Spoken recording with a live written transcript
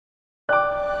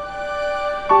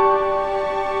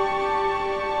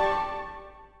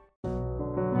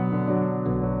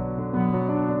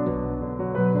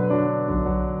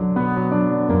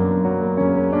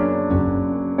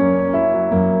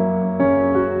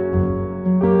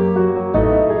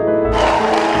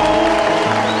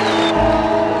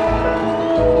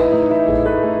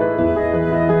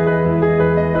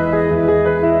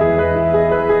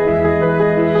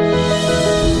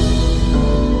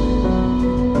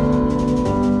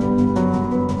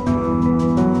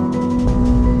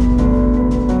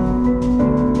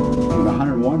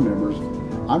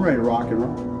ready to rock and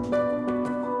roll.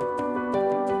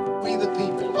 We the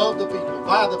people, of the people,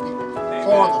 by the people,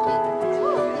 for the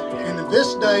people. And in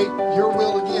this day, your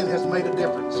will again has made a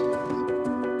difference.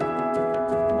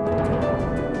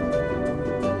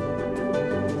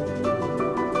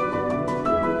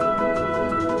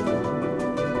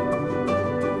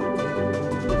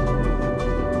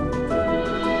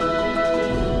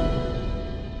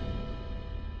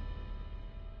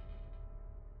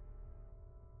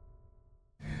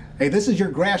 Hey, this is your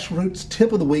grassroots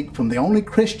tip of the week from the only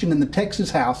Christian in the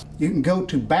Texas house. You can go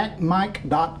to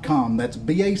backmic.com, that's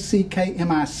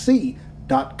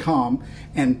BACKMIC.com,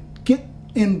 and get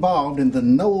involved in the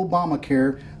No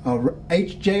Obamacare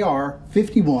HJR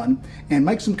 51 and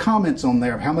make some comments on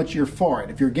there of how much you're for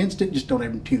it. If you're against it, just don't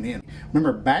ever tune in.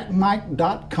 Remember,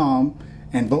 backmic.com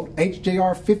and vote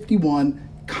HJR 51.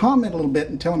 Comment a little bit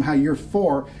and tell them how you're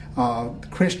for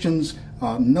Christians'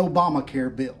 No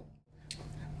Obamacare bill.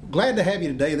 Glad to have you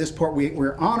today. This part,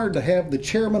 we're honored to have the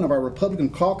chairman of our Republican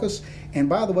caucus. And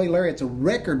by the way, Larry, it's a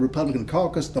record Republican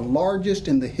caucus, the largest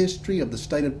in the history of the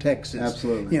state of Texas.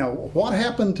 Absolutely. You know, what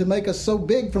happened to make us so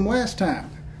big from last time?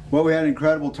 Well, we had an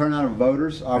incredible turnout of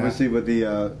voters, obviously, with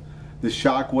the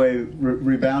shock wave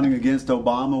rebounding against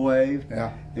Obama wave.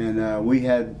 Yeah. And we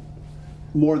had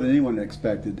more than anyone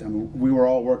expected. I mean, we were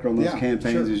all working on those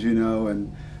campaigns, sure, as you know,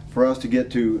 and for us to get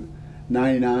to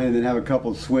 99 and then have a couple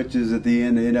of switches at the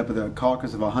end to end up with a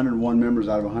caucus of 101 members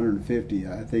out of 150,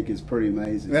 I think is pretty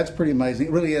amazing. That's pretty amazing.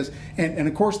 It really is. And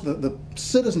of course, the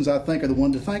citizens, I think, are the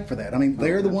ones to thank for that. I mean,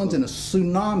 they're the ones in a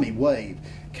tsunami wave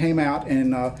came out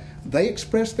and they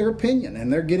expressed their opinion,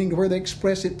 and they're getting to where they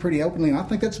express it pretty openly, and I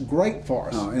think that's great for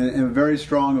us. And a very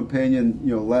strong opinion,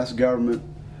 you know, less government,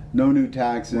 no new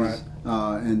taxes. Right.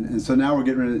 And so now we're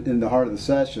getting in the heart of the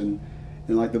session,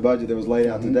 and like the budget that was laid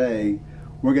out today,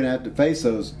 we're going to have to face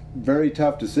those very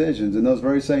tough decisions, and those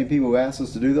very same people who asked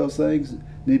us to do those things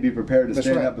need to be prepared to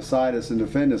stand up beside us and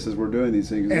defend us as we're doing these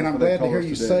things. And I'm glad to hear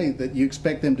you say that you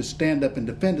expect them to stand up and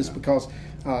defend us, because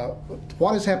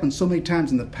what has happened so many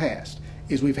times in the past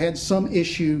is we've had some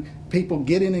issue, people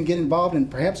get in and get involved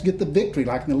and perhaps get the victory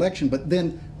like an election, but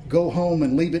then go home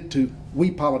and leave it to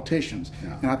we politicians.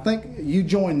 Yeah. And I think you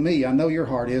join me, I know your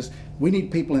heart is, we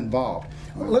need people involved.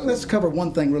 Let's cover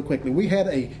one thing real quickly. We had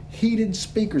a heated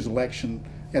speakers election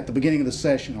at the beginning of the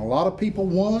session. A lot of people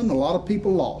won, a lot of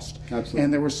people lost. Absolutely.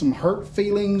 And there were some hurt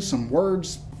feelings, some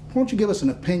words. Why don't you give us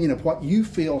an opinion of what you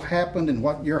feel happened and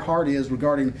what your heart is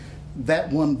regarding that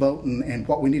one vote and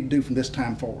what we need to do from this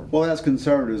time forward? Well, as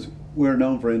conservatives, we're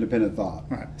known for independent thought.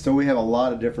 Right. So we have a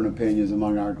lot of different opinions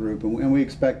among our group, and we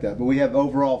expect that. But we have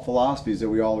overall philosophies that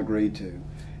we all agree to.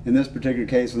 In this particular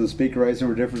case, in the speaker race, there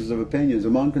were differences of opinions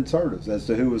among conservatives as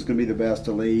to who was going to be the best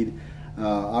to lead.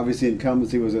 Obviously,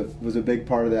 incumbency was a big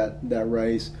part of that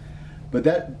race. But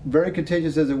that, very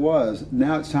contentious as it was,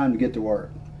 now it's time to get to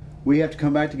work. We have to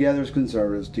come back together as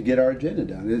conservatives to get our agenda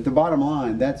done. And at the bottom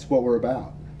line, that's what we're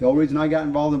about. The only reason I got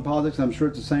involved in politics, and I'm sure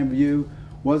it's the same for you,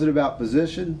 wasn't about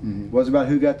position, it wasn't about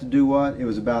who got to do what, it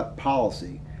was about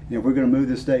policy. And if we're going to move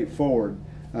this state forward,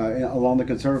 along the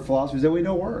conservative philosophies that we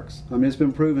know works. I mean, it's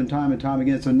been proven time and time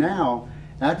again. So now,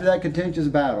 after that contentious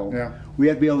battle, we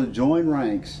have to be able to join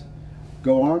ranks,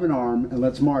 go arm in arm, and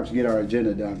let's march to get our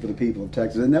agenda done for the people of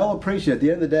Texas. And they'll appreciate, at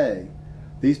the end of the day,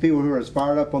 these people who are as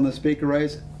fired up on the speaker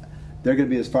race, they're going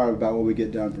to be as fired up about what we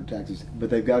get done for Texas. But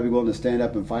they've got to be willing to stand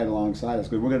up and fight alongside us,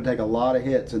 because we're going to take a lot of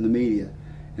hits in the media.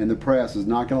 And the press is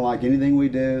not going to like anything we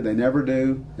do. They never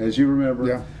do, as you remember.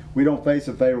 Yeah. We don't face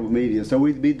a favorable media. So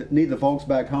we need the folks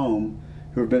back home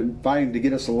who have been fighting to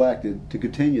get us elected to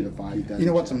continue to fight that. You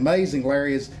know what's amazing,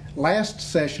 Larry, is last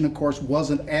session, of course,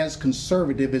 wasn't as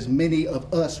conservative as many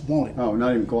of us wanted. Oh,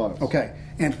 not even close. Okay.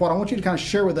 And what I want you to kind of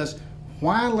share with us,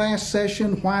 why last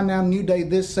session, why now New Day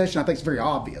this session, I think it's very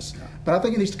obvious. But I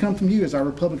think it needs to come from you as our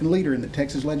Republican leader in the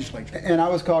Texas legislature. And I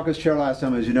was caucus chair last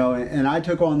time, as you know, and I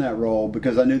took on that role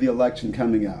because I knew the election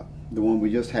coming up, the one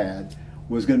we just had,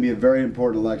 was going to be a very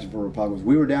important election for Republicans.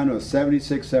 We were down to a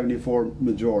 76-74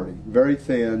 majority, very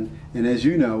thin, and as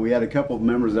you know, we had a couple of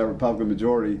members of that Republican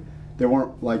majority that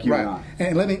weren't like you and I.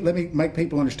 And let me make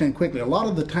people understand quickly. A lot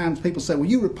of the times people say, well,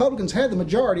 you Republicans had the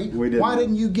majority. Why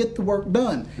didn't you get the work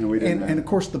done? And we didn't. And of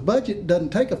course, the budget doesn't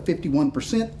take a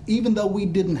 51%, even though we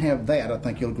didn't have that, I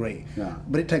think you'll agree. Yeah.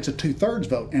 But it takes a 2/3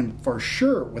 vote, and for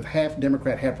sure, with half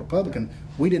Democrat, half Republican,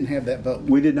 we didn't have that vote.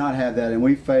 We did not have that, and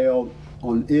we failed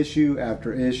on issue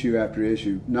after issue after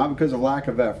issue, not because of lack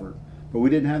of effort, but we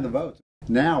didn't have the votes.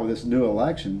 Now, with this new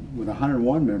election, with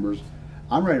 101 members,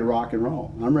 I'm ready to rock and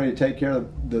roll. I'm ready to take care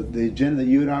of the agenda that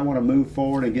you and I want to move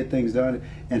forward and get things done,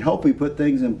 and hopefully put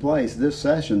things in place this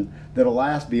session that'll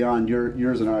last beyond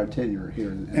yours and our tenure here.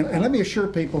 And let me assure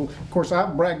people, of course,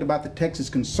 I've bragged about the Texas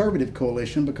Conservative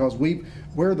Coalition because we're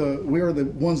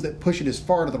the ones that push it as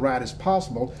far to the right as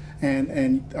possible,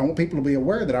 and I want people to be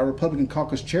aware that our Republican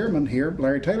caucus chairman here,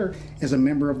 Larry Taylor, is a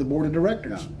member of the board of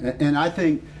directors. Yeah. And I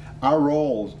think our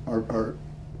roles are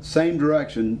same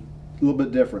direction, a little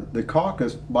bit different. The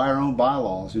caucus, by our own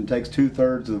bylaws, it takes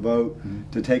 2/3 of the vote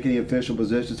to take any official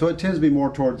position, so it tends to be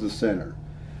more towards the center.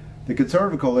 The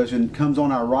Conservative Coalition comes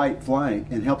on our right flank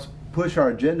and helps push our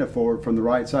agenda forward from the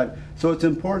right side. So it's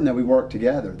important that we work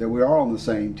together, that we are on the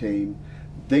same team.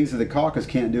 Things that the caucus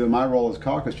can't do, in my role as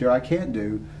caucus chair, I can't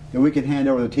do, that we can hand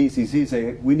over to the TCC and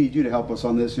say, we need you to help us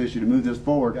on this issue to move this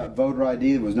forward. Voter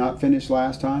ID was not finished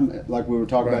last time, like we were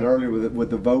talking about earlier with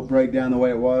the vote breakdown the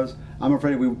way it was. I'm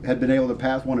afraid we had been able to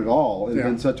pass one at all. It's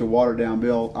been such a watered down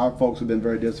bill. Our folks have been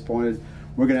very disappointed.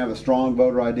 We're going to have a strong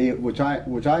voter ID, which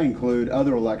I include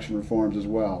other election reforms as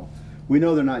well. We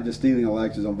know they're not just stealing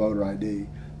elections on voter ID.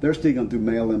 They're stealing through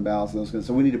mail-in ballots and those kinds.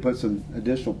 So we need to put some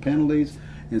additional penalties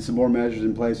and some more measures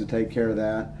in place to take care of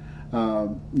that.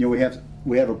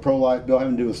 We have a pro-life bill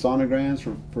having to do with sonograms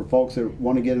for folks that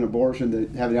want to get an abortion,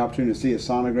 that have the opportunity to see a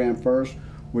sonogram first,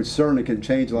 which certainly can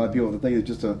change a lot of people to think it's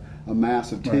just a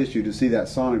mass of tissue. To see that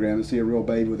sonogram and see a real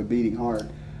baby with a beating heart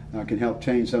can help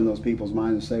change some of those people's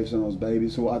minds and save some of those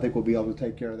babies. So I think we'll be able to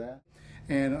take care of that.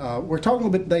 And we're talking a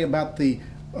little bit today about the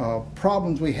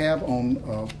problems we have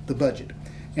on the budget.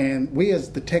 And we, as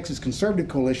the Texas Conservative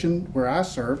Coalition, where I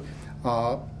serve,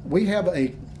 we have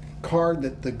a card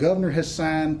that the governor has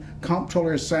signed,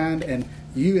 comptroller has signed, and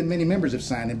you and many members have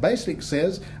signed. And basically it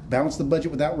says balance the budget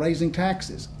without raising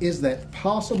taxes. Is that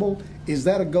possible? Is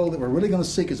that a goal that we're really going to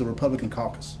seek as a Republican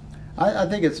caucus? I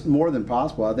think it's more than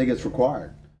possible. I think it's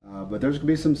required. But there's going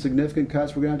to be some significant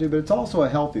cuts we're going to do, but it's also a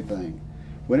healthy thing.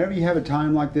 Whenever you have a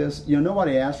time like this,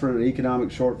 nobody asked for an economic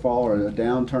shortfall or a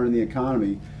downturn in the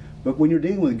economy, but when you're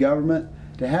dealing with government,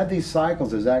 to have these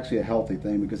cycles is actually a healthy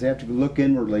thing, because they have to look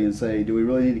inwardly and say, do we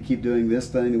really need to keep doing this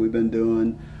thing that we've been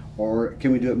doing, or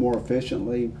can we do it more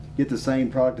efficiently, get the same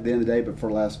product at the end of the day but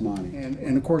for less money?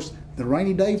 And of course, the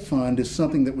rainy day fund is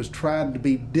something that was tried to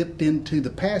be dipped into the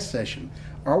past session.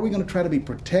 Are we going to try to be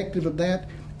protective of that?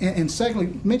 And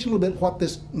secondly, mention a little bit what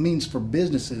this means for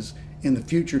businesses in the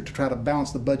future to try to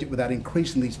balance the budget without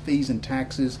increasing these fees and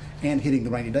taxes and hitting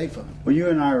the rainy day fund. Well, you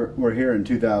and I were here in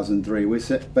 2003. We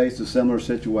faced a similar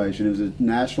situation. It was a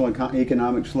national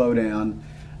economic slowdown.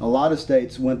 A lot of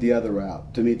states went the other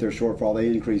route to meet their shortfall. They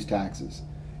increased taxes.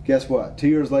 Guess what? 2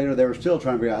 years later, they were still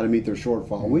trying to figure out how to meet their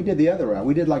shortfall. We did the other route.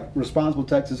 We did like responsible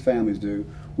Texas families do.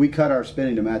 We cut our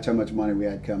spending to match how much money we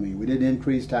had coming in. We didn't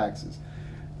increase taxes.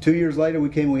 2 years later,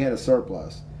 we had a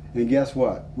surplus. And guess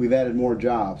what? We've added more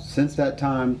jobs. Since that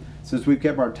time, since we've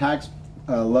kept our tax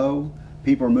low,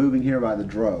 people are moving here by the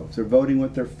droves. They're voting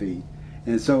with their feet.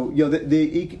 And so,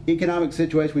 the economic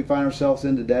situation we find ourselves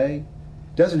in today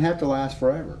doesn't have to last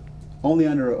forever. Only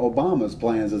under Obama's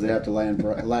plans does it have to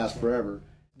last forever.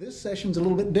 This session's a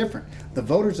little bit different. The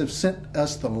voters have sent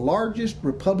us the largest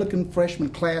Republican freshman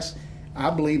class I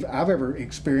believe I've ever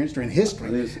experienced or in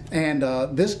history, and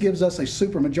this gives us a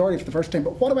supermajority for the first time.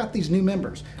 But what about these new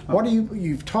members? What do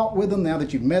you've talked with them now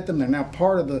that you've met them? They're now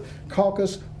part of the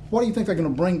caucus. What do you think they're going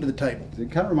to bring to the table? It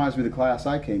kind of reminds me of the class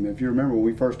I came in. If you remember, when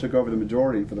we first took over the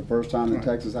majority for the first time in the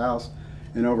Texas House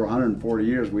in over 140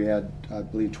 years, we had, I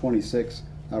believe, 26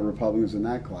 Republicans in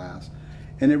that class,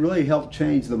 and it really helped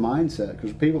change the mindset,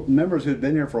 because members who had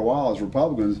been here for a while as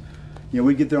Republicans,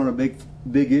 we'd get there on a big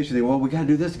issue. They go, well, we got to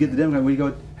do this to get the Democrats. We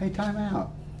go, hey, time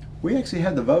out. We actually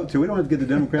have the vote too. We don't have to get the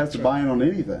Democrats to buy in on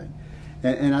anything.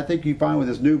 And I think you find with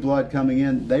this new blood coming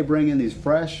in, they bring in these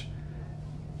fresh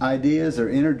ideas. They're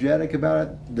energetic about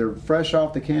it. They're fresh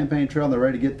off the campaign trail. And they're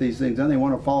ready to get these things done. They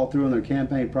want to follow through on their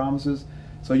campaign promises.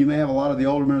 So you may have a lot of the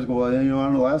older members go, well, I don't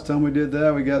know, last time we did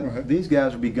that, we got these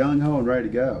guys will be gung-ho and ready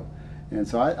to go. And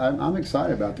so I'm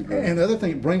excited about the growth. And the other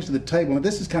thing it brings to the table, and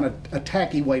this is kind of a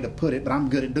tacky way to put it, but I'm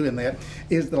good at doing that,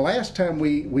 is the last time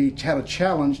we had a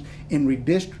challenge in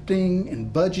redistricting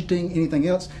and budgeting, anything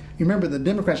else, you remember the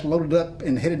Democrats loaded up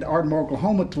and headed to Ardmore,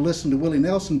 Oklahoma to listen to Willie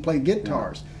Nelson play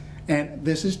guitars. Yeah. And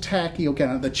this is tacky. Okay,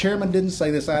 now the chairman didn't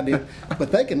say this, I did,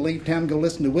 but they can leave town and go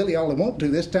listen to Willie all they want to.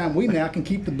 This time we now can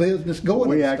keep the business going.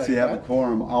 We actually have a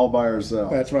quorum all by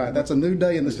ourselves. That's right. That's a new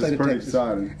day in the state of Texas. It's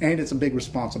pretty exciting. And it's a big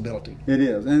responsibility. It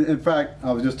is. And in fact,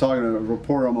 I was just talking to a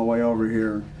reporter on my way over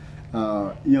here.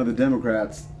 The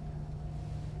Democrats,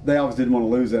 they obviously didn't want to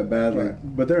lose that badly,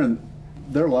 but they're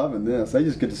they're loving this. They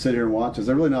just get to sit here and watch us.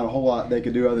 There's really not a whole lot they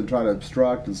could do other than try to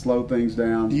obstruct and slow things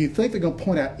down. Do you think they're going to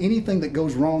point out anything that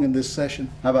goes wrong in this session?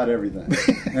 How about everything?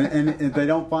 and if they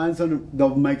don't find something,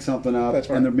 they'll make something up, That's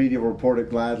right. and the media will report it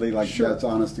gladly, like Sure. that's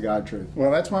honest to God truth.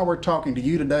 Well, that's why we're talking to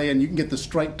you today, and you can get the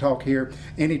straight talk here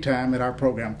anytime at our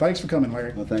program. Thanks for coming,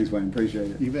 Larry. Well, thanks, Wayne.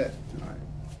 Appreciate it. You bet. All right.